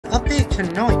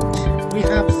tonight we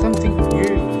have something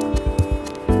new.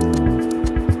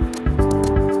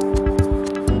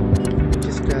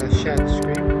 Just share the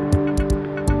screen.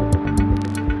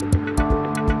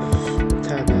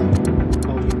 Turn the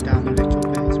volume down a little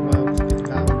bit as well. It's a bit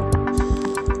loud.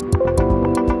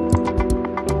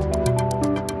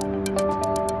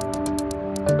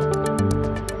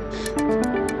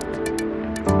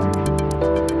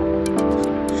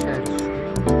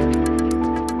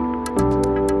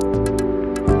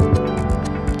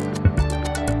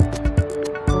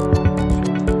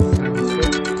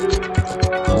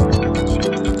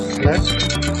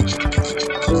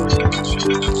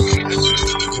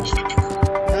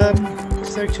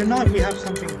 So tonight we have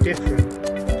something different.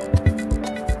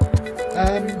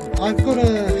 I've got a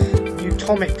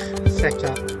Utomik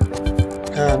setup.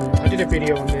 I did a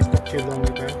video on this not too long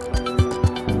ago.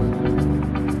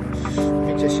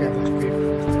 Let me just share my screen.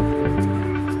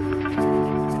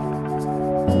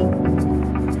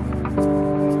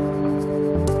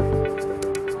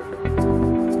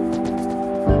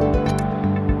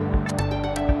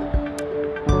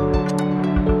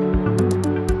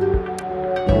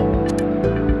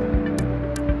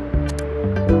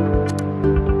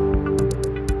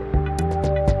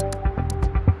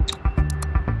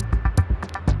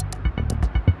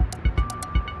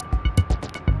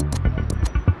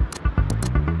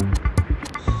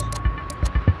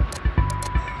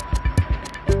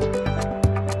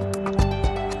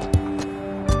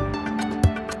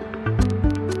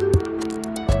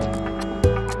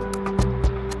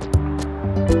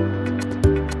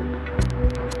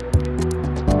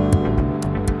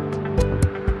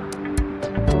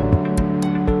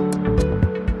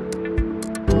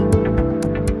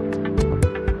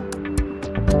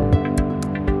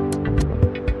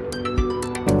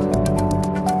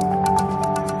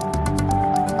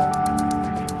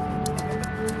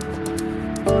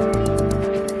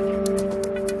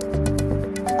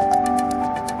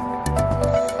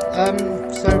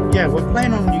 So yeah, we're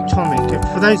playing on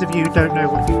Utomik. For those of you who don't know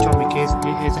what Utomik is,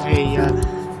 it is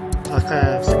like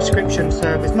a subscription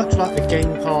service, much like the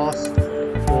Game Pass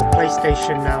or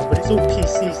PlayStation now, but it's all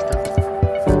PC stuff.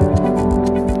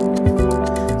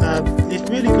 It's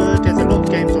really good. There's a lot of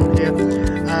games on here.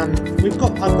 I've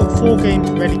got 4 games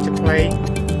ready to play,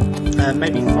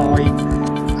 maybe 5.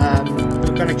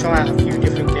 We're going to try out a few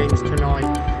different games tonight.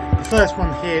 The first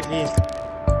one here is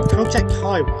Project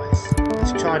Highrise.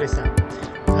 Let's try this out.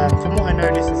 From what I know,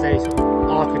 this is a sort of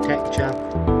architecture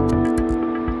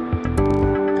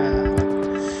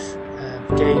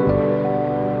game.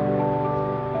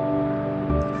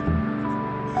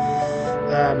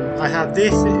 I have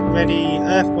this ready: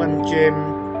 Earthworm Jim,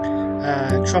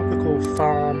 Tropical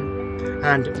Farm,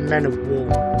 and Men of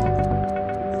War.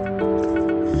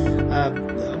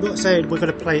 I'm not saying we're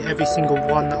going to play every single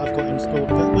one that I've got installed,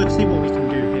 but we'll see what we can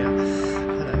do here.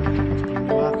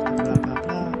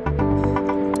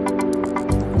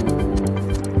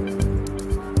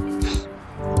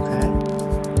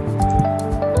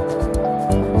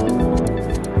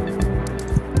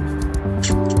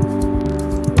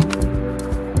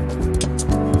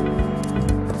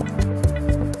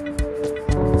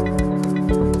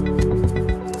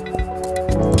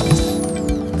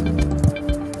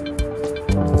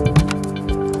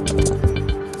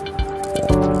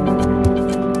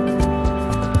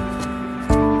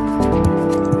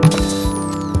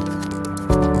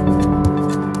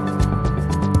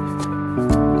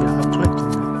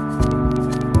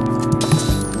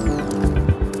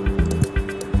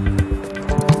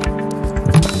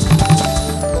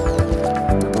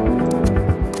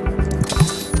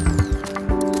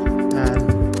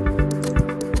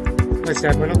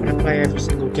 We're not going to play every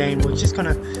single game, we're just going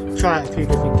to try out a few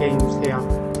different games here.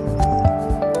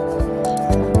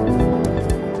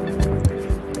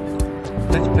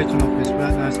 Let's click on this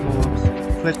right now, small.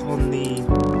 Click on the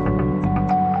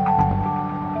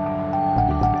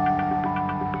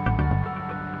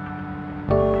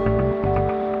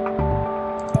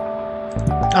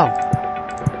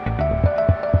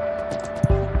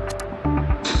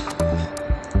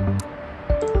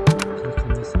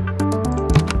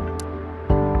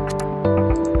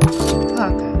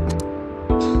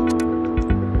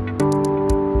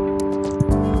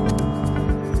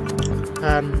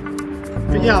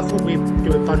but yeah, I thought we'd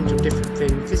do a bunch of different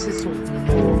things. This is sort of a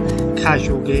more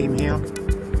casual game here.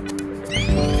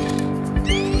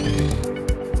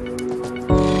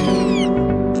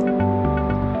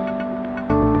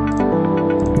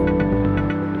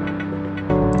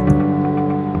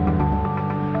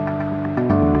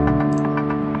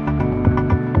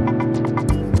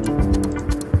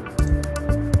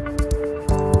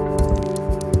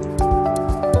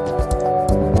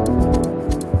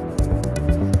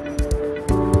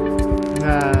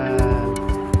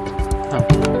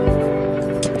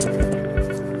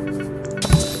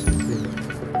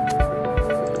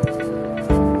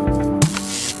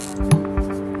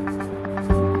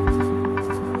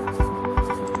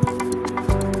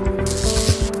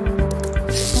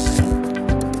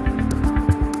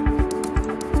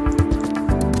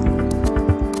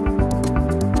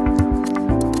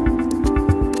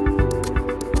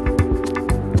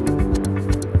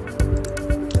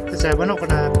 said, we're not going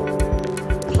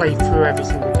to play through every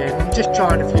single game. I'm just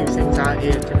trying a few things out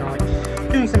here tonight,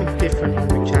 doing something different on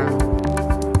the channel.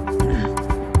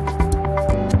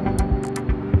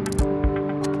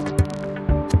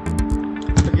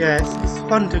 But yeah, it's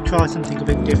fun to try something a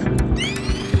bit different.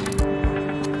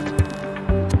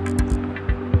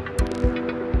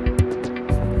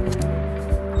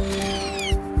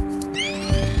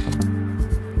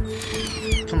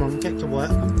 Come on, get to work.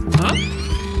 Huh?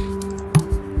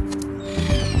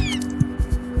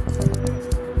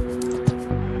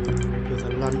 There's a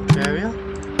lunch area.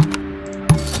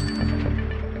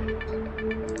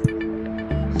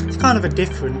 It's kind of a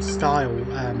different style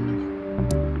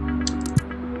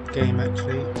game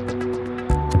actually.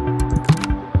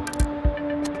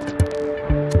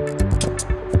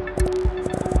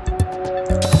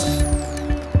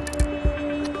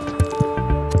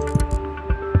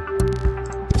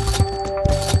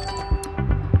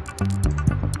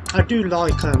 I do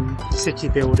like city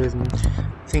builders and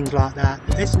things like that.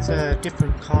 This is a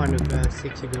different kind of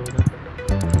city builder.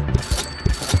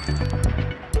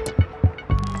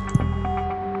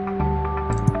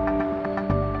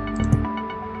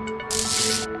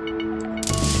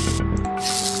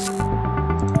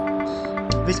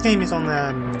 This game is on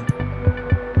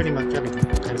pretty much everything.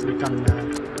 Okay, so we've done.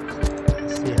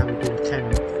 Let's see how we do a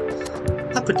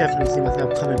 10. I could definitely see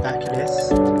myself coming back to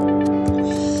this.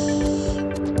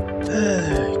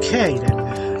 Okay then,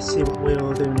 let's see what we're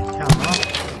all doing at camera.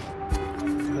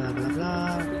 Blah blah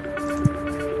blah.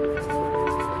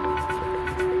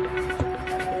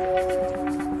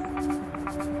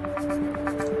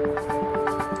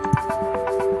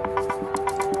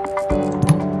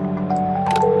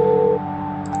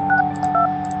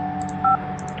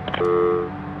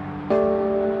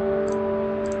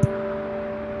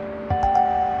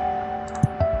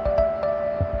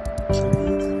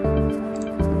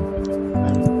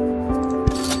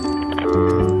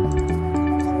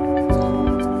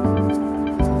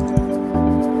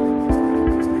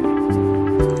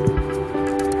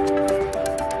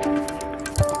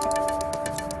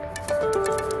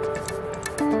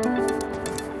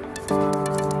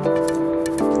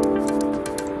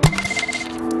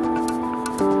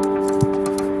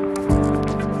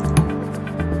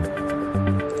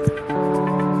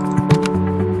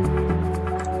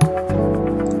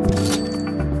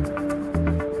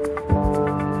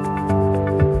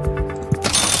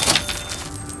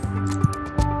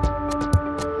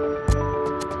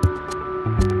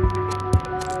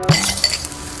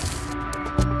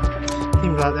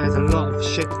 Seems like there's a lot of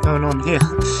shit going on here.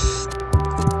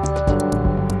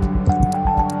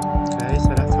 Okay, so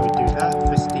that's how we do that.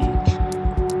 Prestige.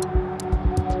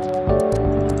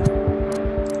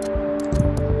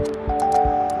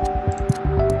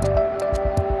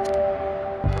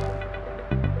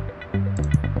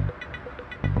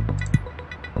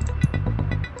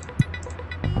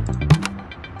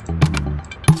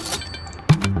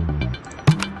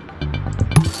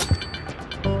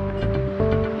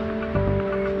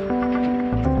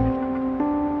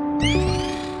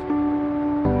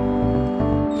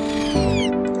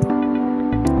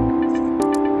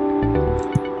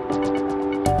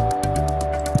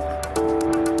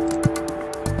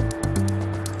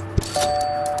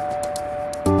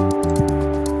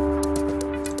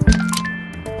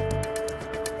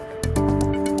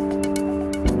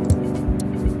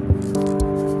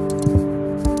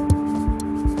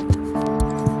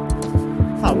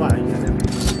 Oh wow, yeah, there we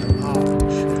go.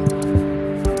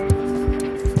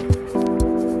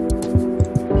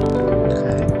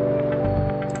 Okay.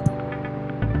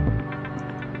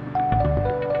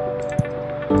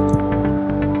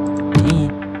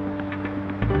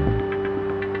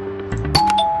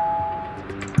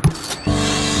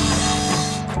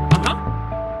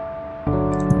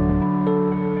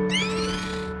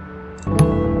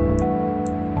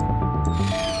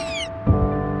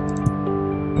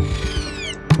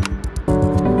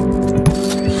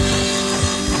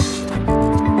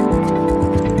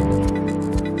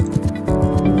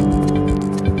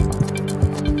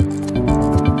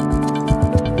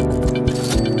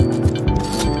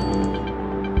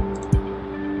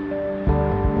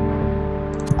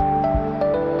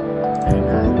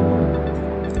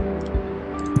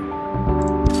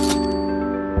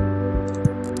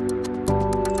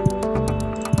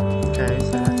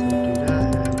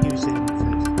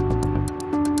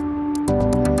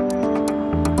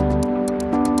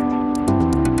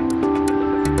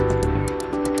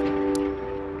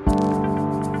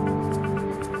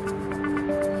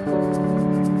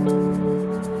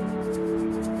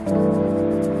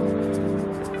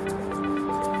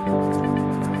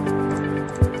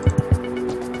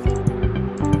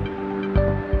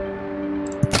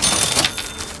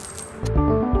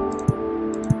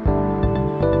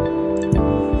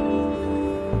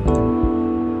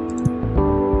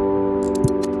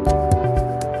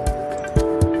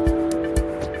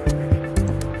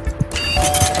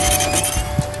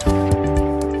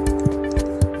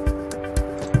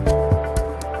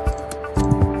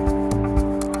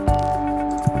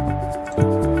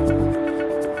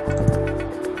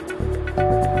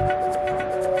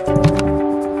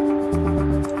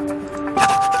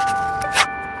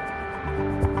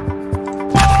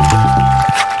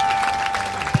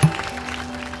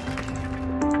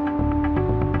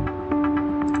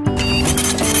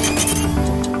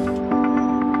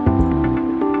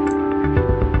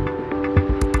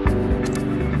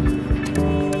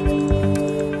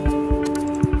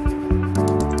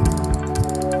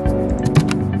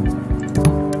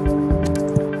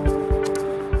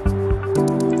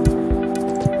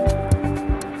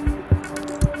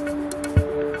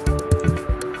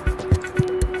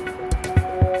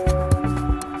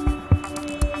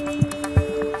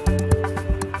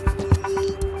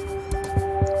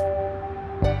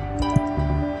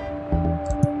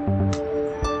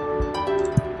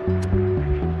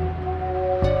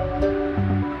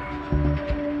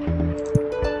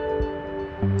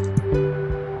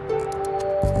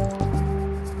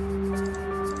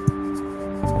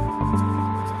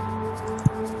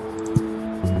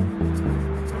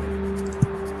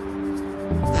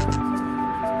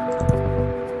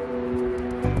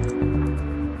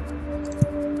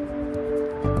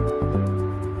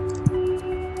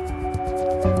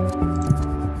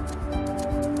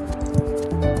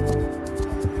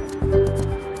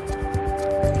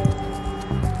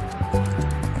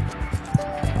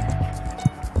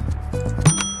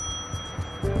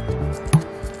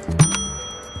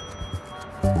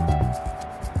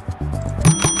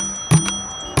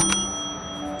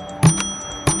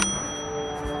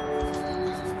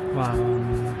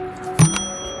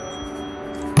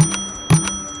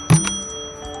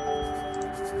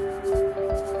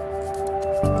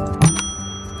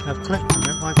 clicked on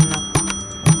it, why isn't that?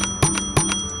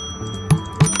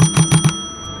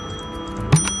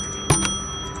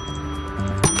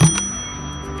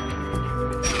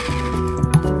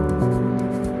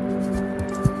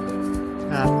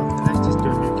 Let's just do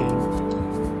a new game.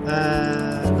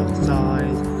 Lot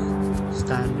size,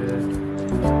 standard.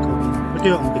 We'll do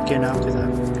it on beginner because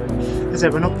as I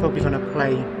said, we're not probably going to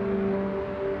play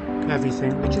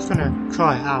everything. We're just going to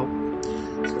try it out.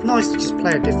 It's nice to just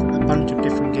play a bunch of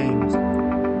different games.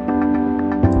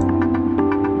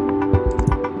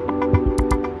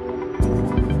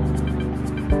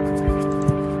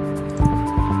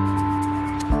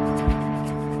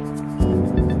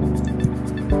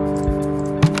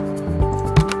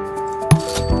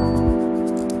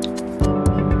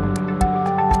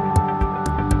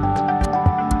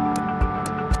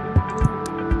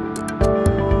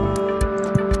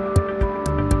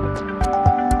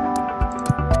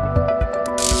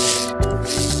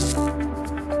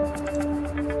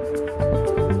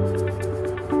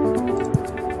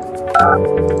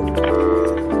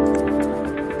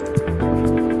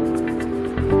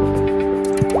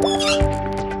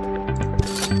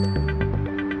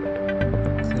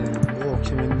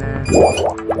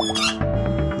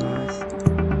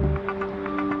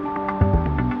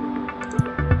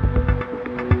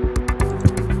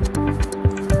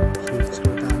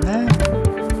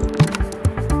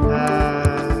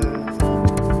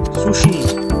 Sushi.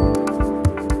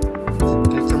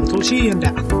 Get some sushi in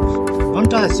there. Want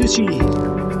sushi?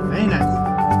 Very nice.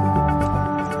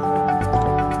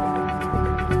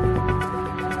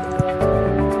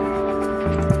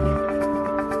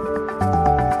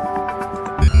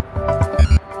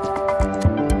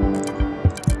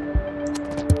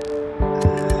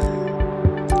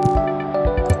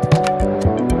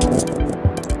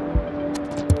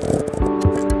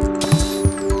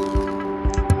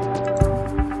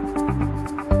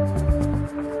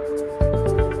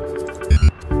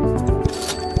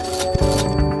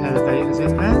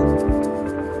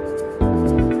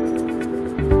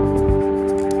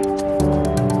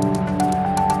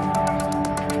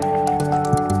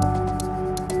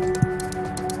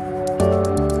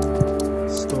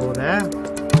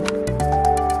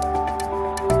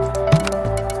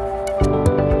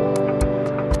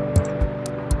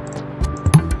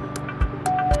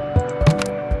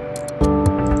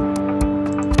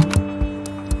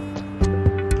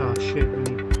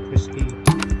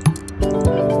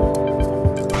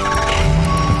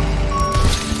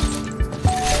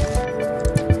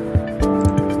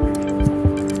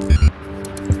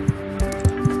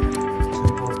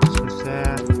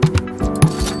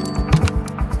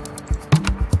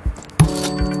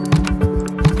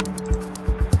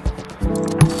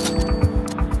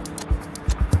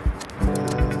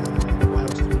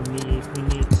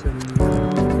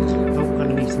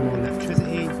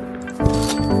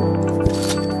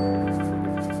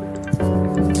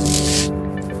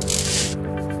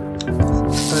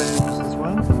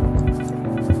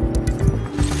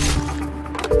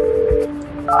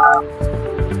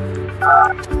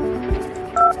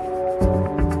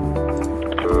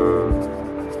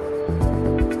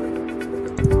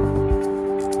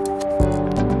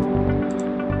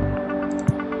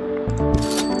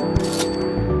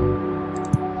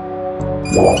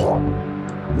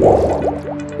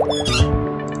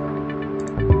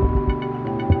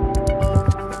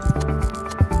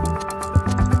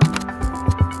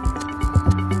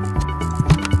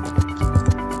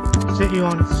 City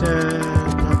wants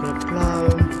blah blah blah.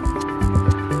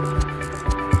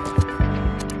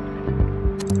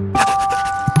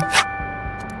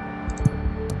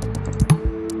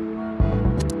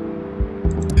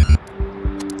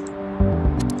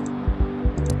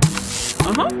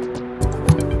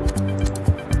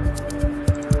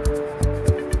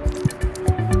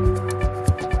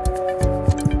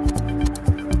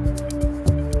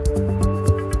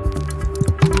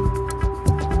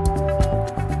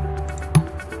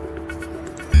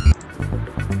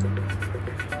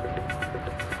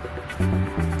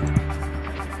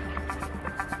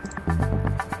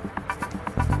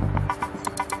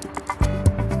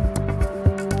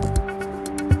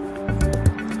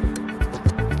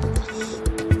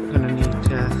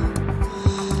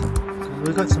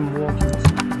 We've got some walking.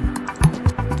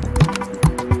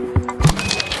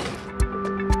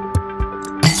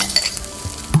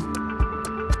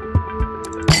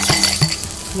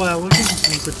 Well, we're getting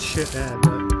some good shit there,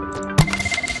 but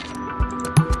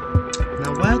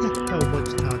now where the hell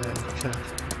was now there the church?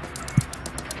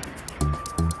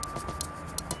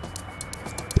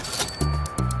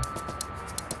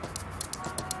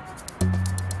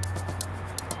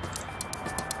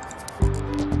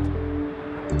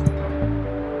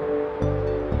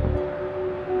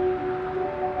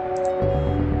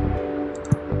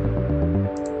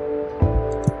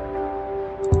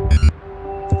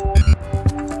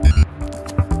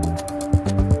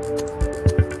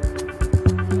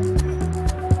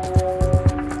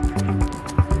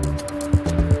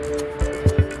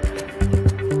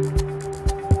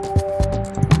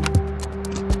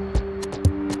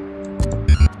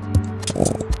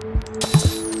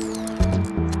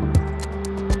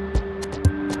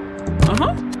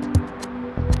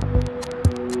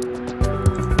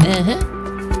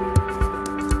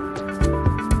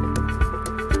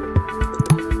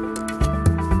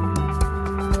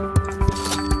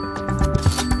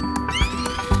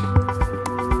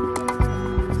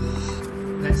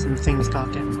 things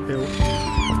start getting built.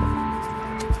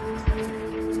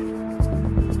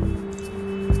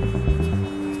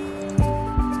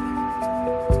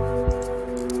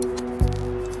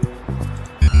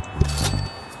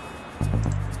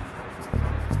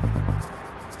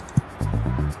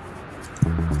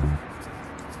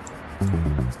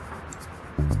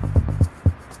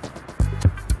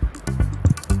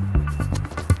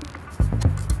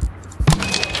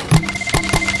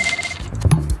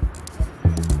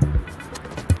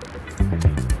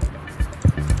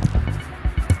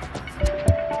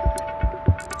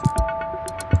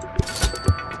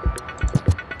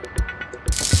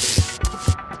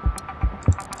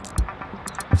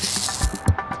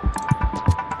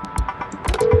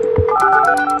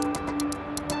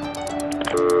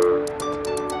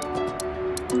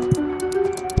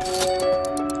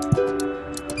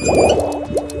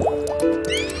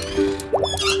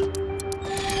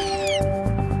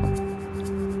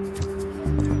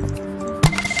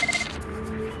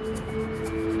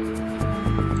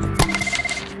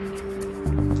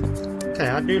 Okay,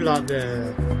 I do like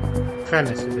the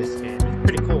premise of this game. It's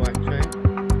pretty cool actually.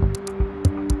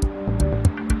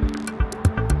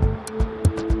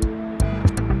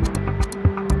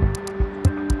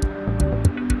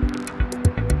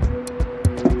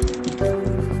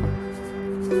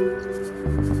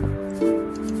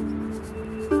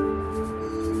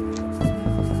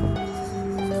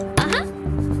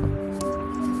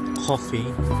 Coffee.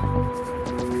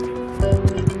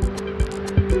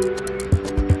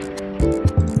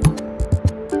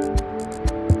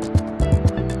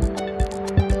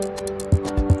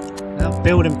 Now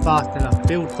building fast enough.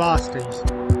 Build fasties.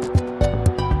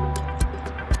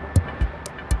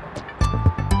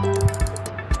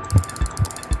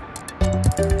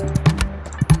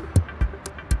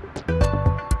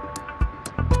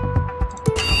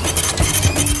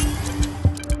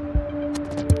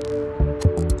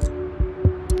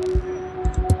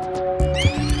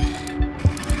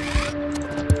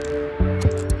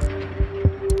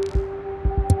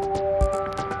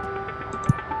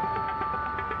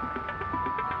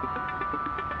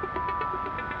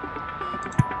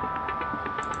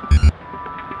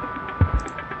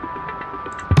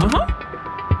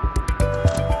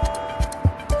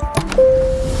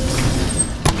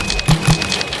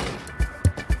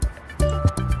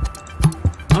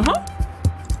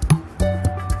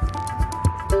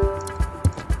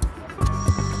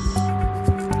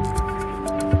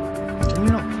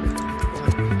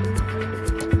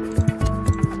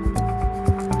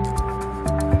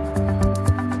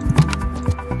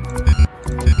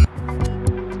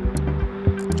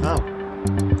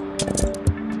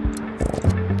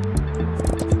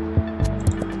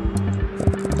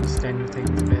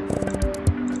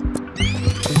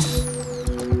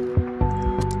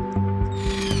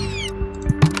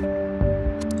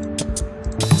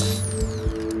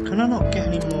 Can I not get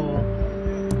any more?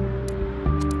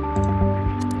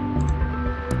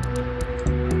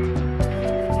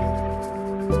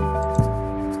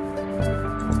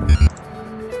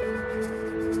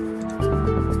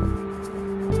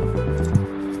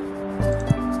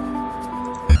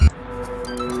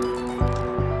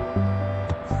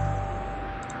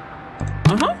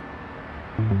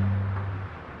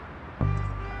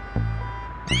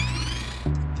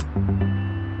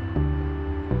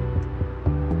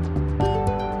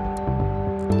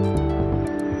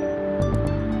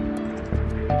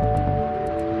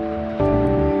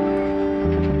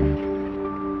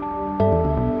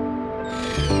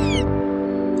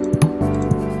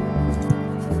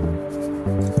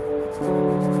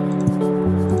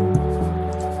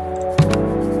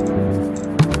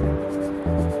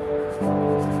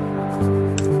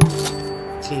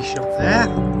 Shop there.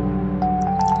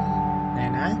 Very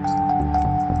nice.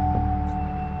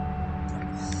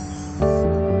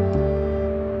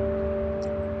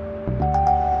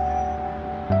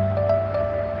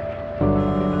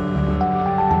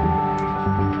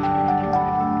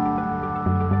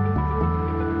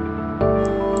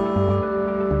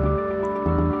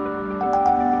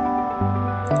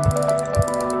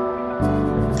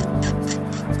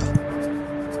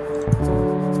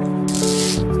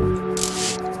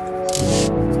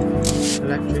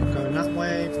 Electric going that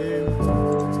way, boom.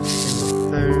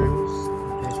 Phones.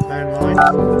 There's phone lines.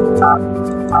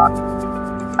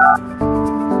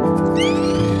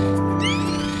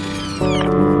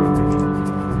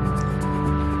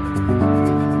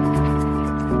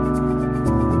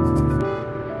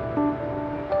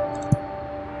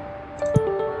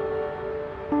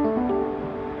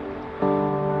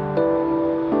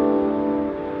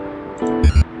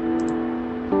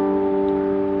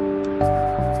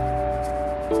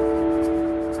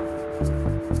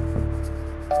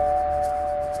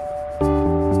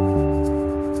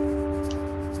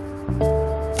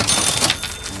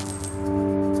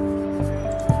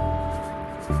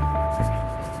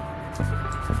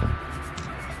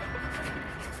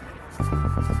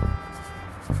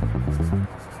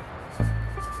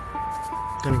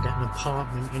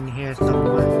 equipment in here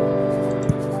somewhere.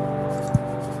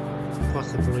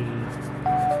 Possibly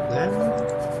there.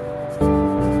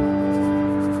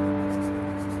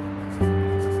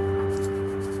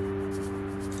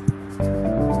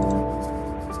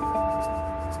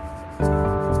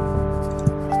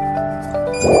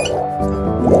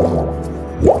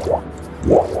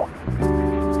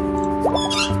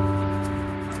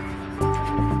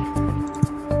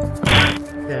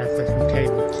 Yeah, so some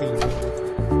cable too.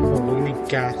 Oh, we need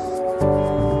gas.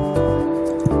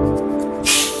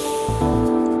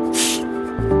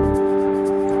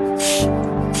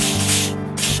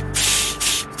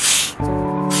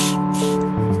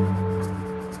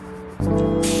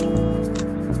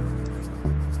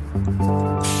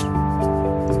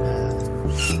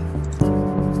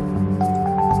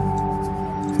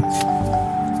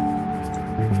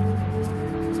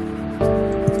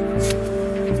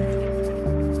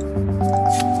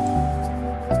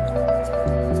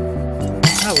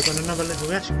 Oh, we've got another little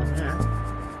restaurant there.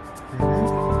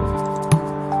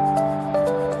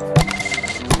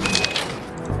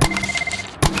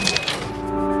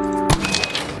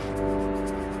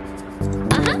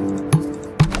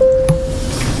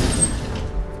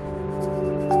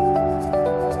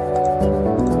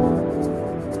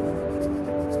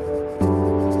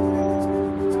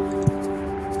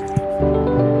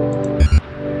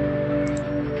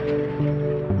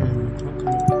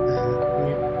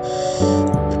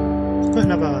 Put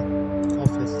another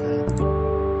office there.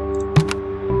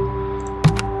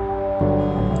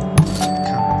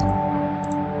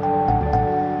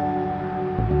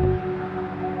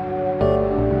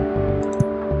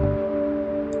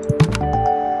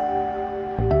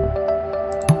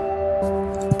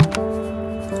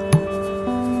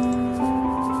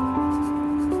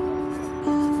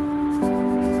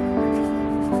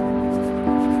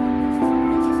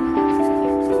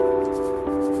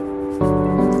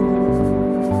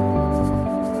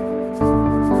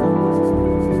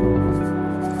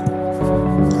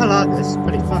 I like this, it's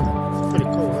pretty fun, it's pretty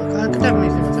cool. I could definitely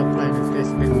see myself playing as this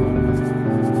before.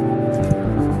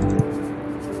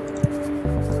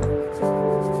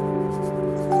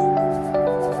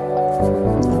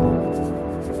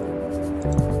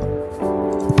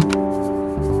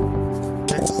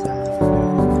 Let's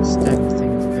step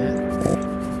things a bit.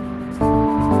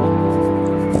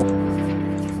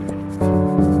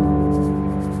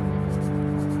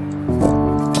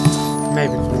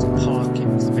 Maybe put some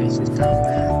parking spaces down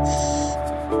there.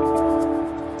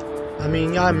 I mean,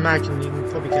 I imagine you can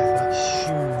probably get like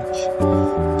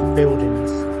huge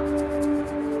buildings.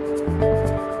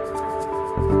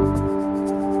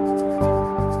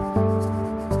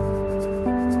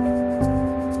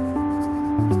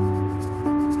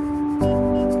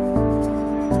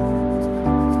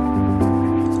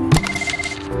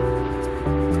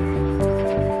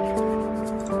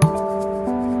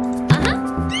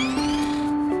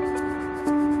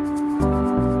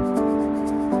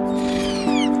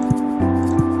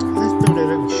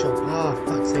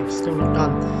 Still not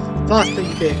done. Faster,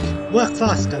 you bitch. Work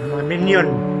faster, my minion.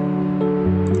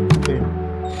 Boom.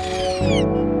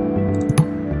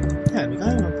 There we go.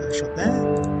 I'll put a shop there.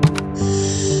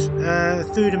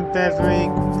 Food and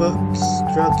beverage, books,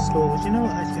 drugstores. You know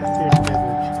what? Let's get food and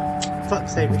beverage.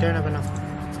 Fuck's sake, we don't have enough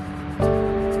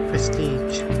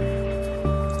prestige. Can we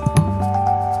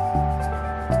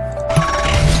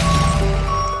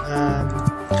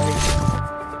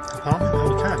pick up an apartment?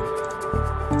 Oh, we can.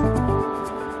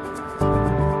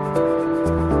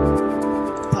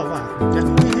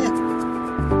 Definitely here.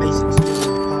 Basic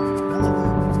studio apartment.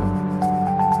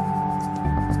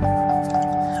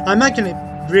 I imagine it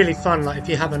really fun, like if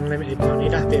you have unlimited money,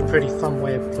 that'd be a pretty fun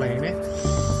way of playing it.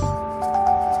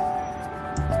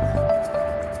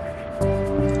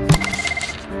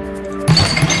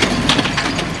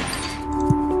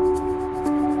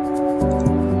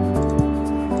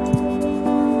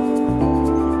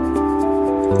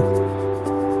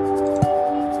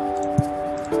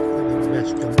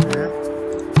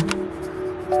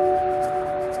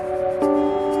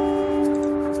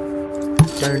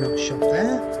 Donut shop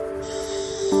there.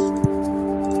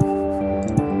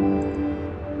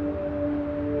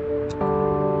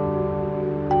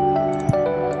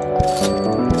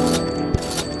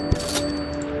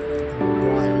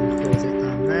 Wiring closet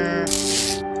down there.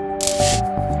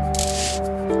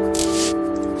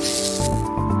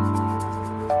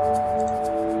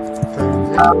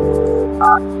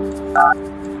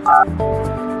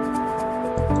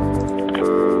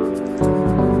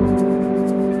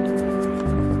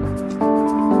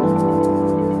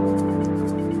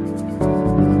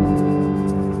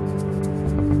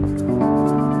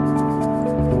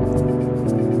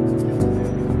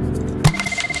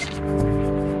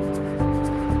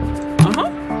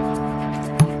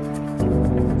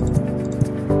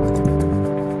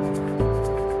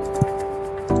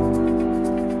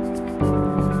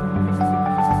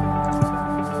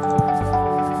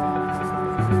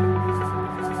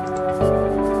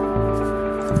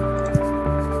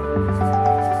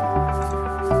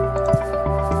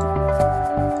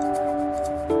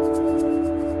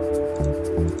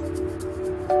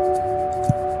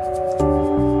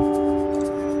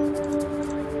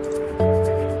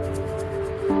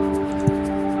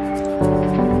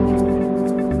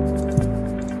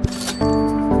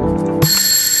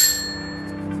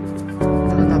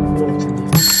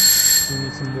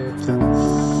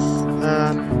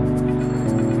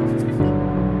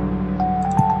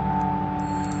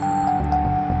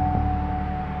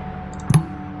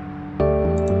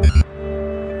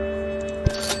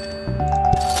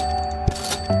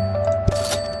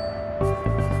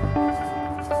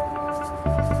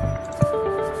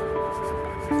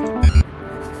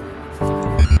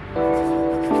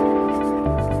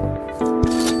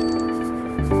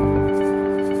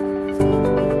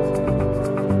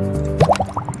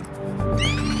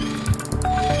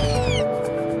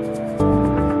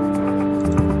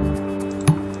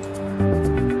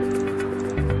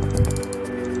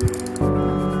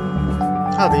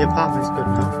 the apartment's good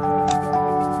now.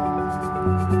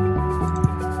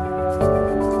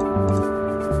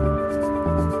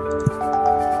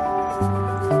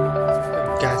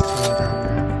 Gas from down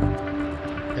there.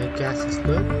 The gas is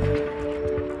good.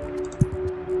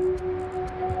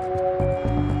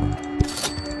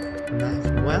 And that's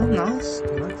well, nice.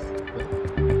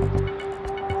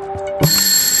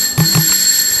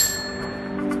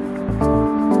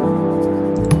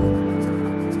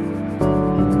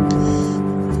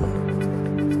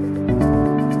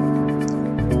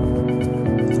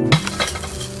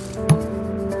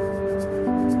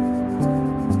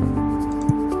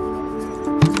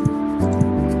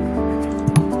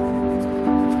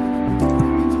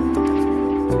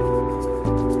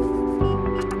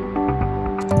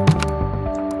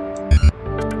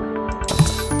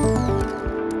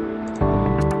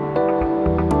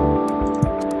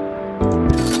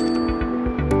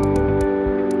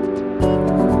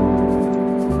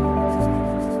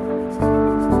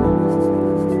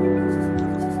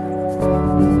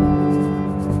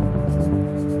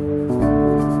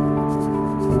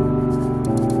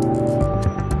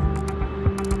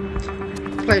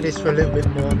 Play this for a little bit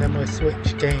more and then we'll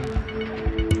switch game.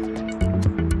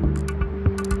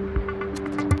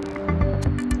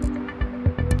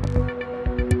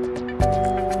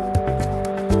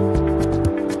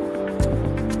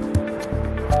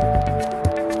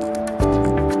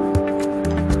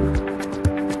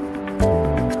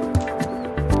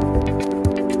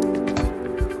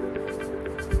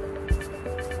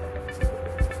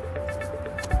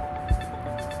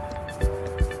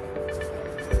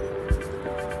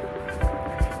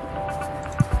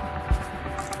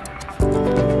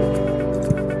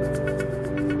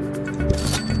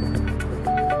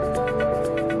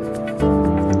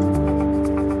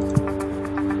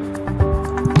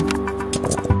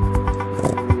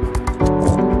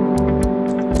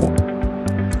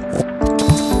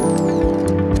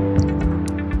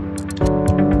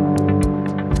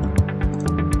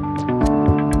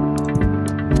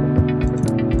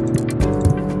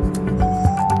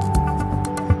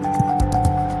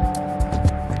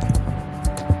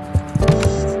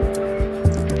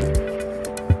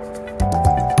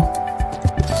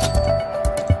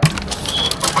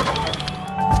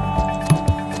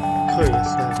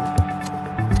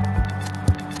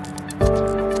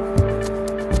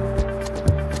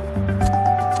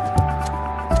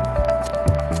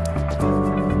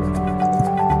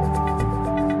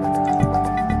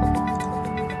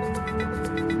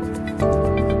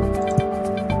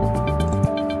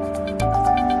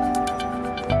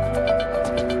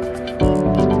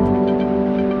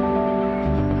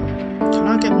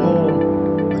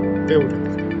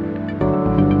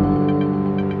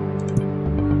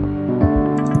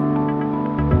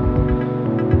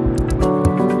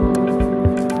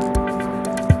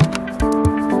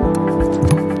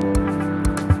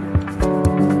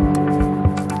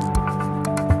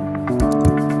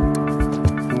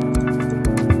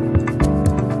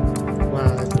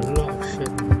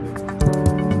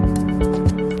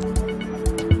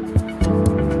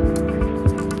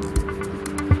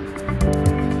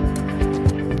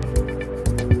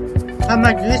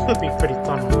 Imagine this would be pretty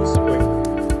fun on the Switch.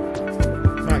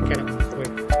 Might get it on the Switch.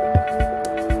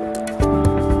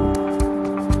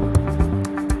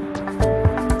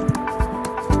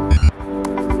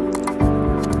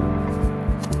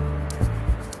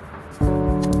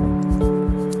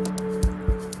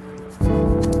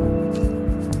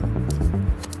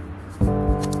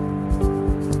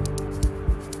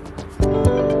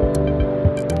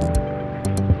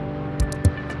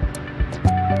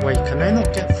 Wait, can I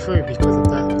not get through because of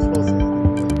that closet?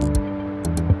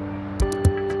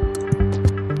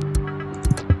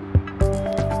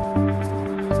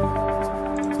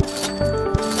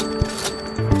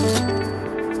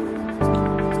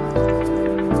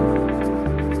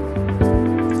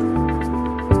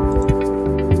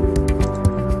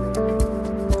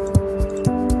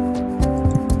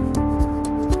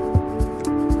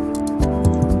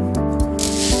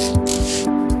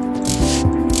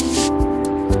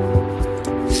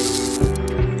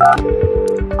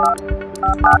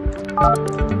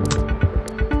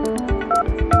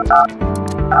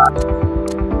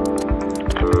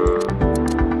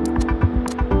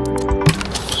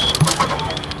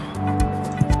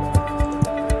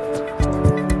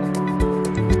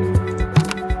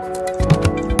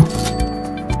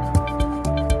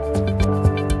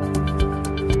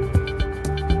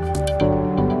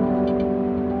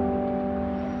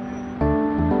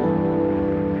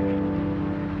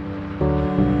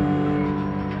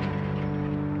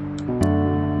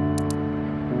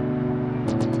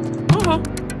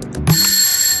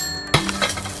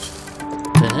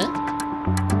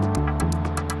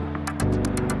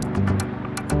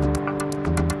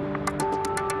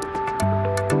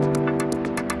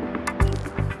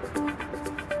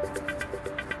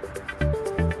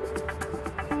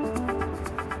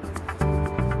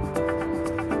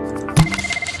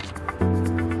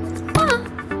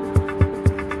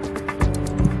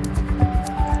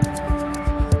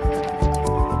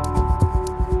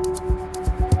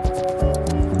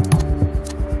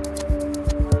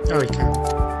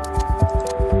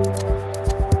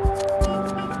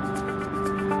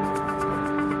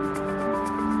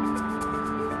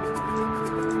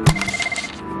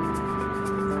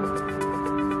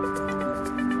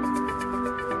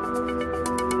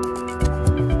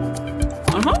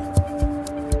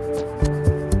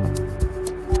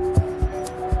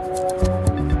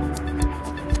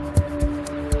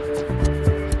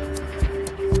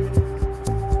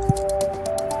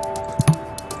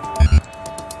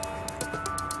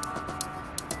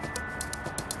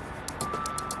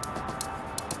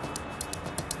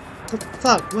 The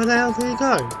fuck? Where the hell did he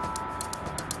go?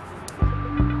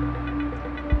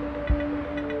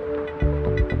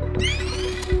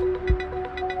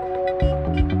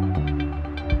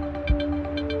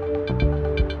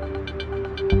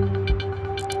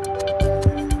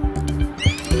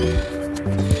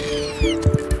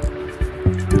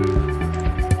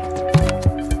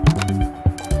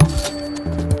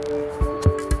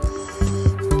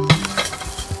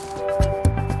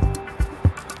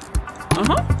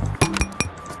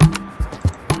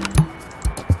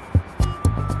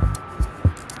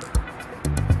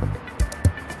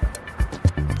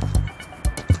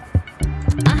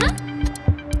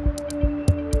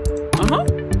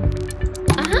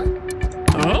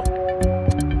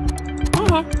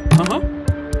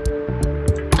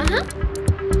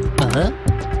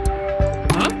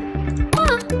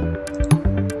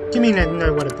 You mean I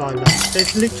know where to buy that?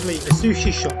 There's literally a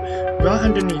sushi shop right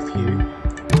underneath you.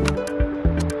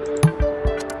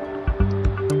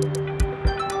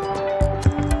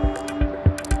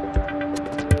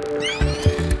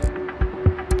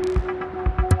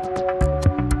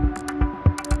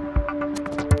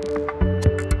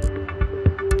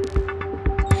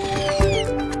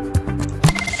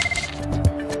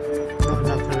 Not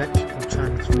enough electrical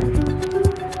transform.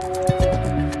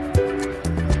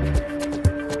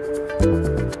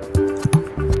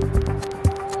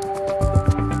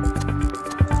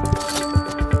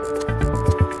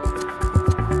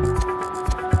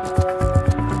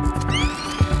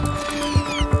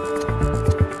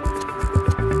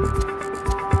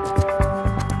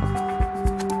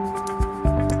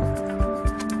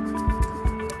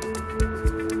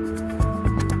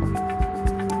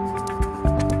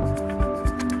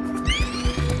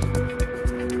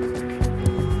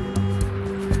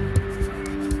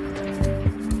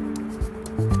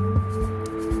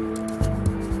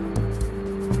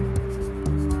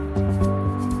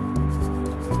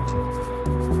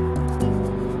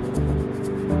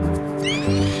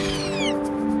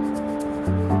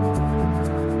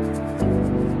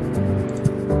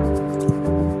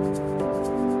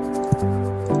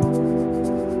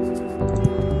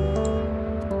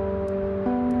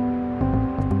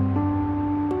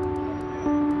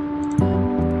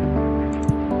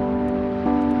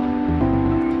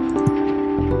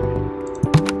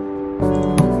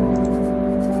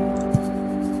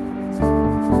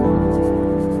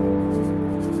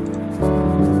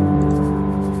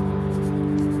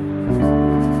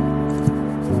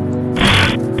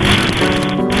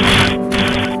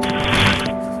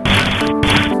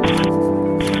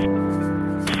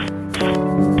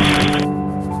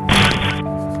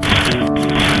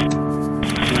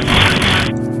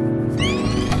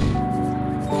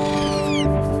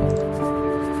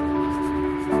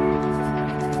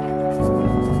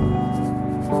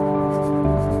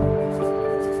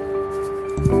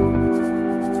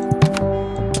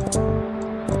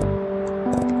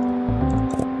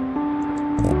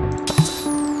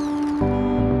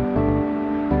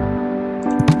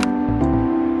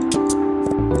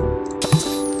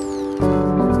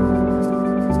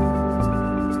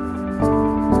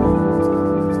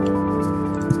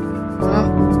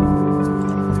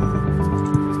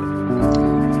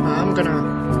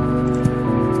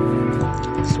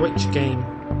 Game.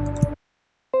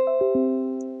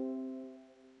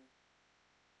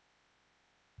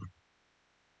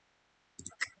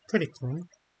 Pretty cool.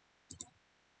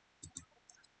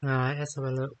 Alright, let's have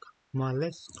a look. My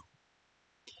list.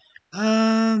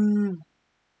 Let's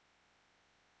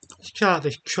try out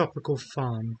this tropical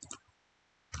farm.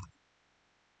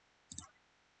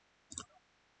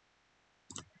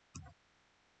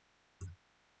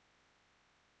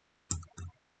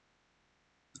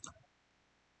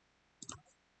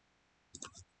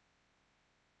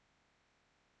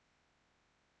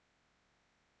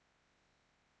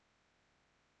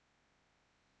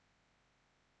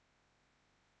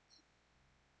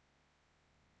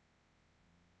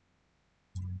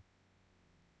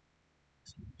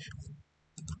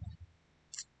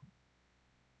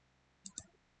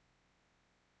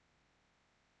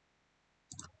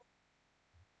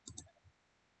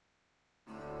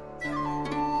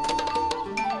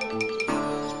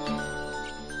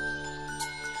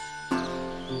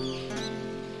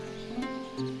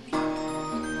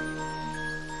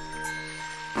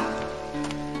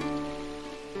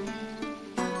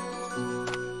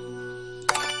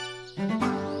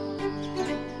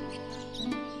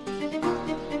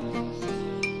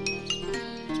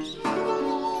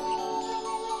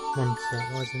 One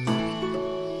sec, why isn't it?